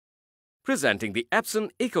Presenting the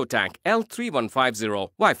Epson EcoTank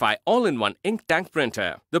L3150 Wi-Fi all-in-one ink tank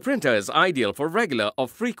printer. The printer is ideal for regular or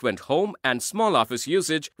frequent home and small office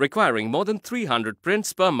usage requiring more than 300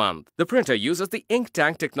 prints per month. The printer uses the ink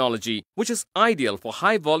tank technology, which is ideal for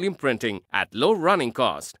high-volume printing at low running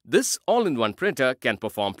cost. This all-in-one printer can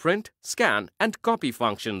perform print, scan, and copy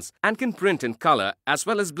functions and can print in color as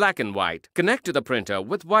well as black and white. Connect to the printer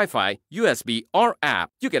with Wi-Fi, USB, or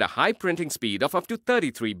app. You get a high printing speed of up to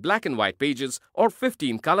 33 black and white pages or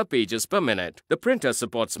 15 color pages per minute. The printer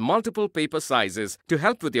supports multiple paper sizes to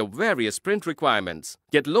help with your various print requirements.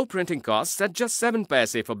 Get low printing costs at just 7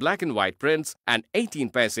 paise for black and white prints and 18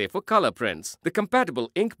 paise for color prints. The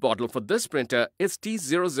compatible ink bottle for this printer is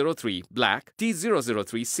T003 Black,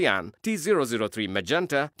 T003 Cyan, T003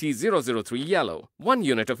 Magenta, T003 Yellow. 1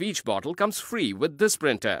 unit of each bottle comes free with this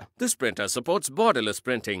printer. This printer supports borderless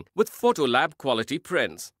printing with PhotoLab quality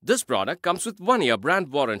prints. This product comes with 1-year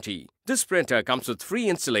brand warranty. This printer comes with free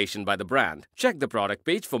installation by the brand. Check the product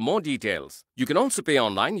page for more details. You can also pay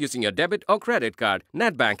online using your debit or credit card,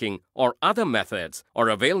 net banking, or other methods, or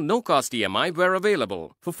avail no-cost EMI where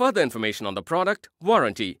available. For further information on the product,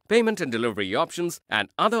 warranty, payment and delivery options, and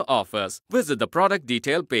other offers, visit the product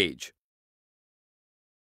detail page.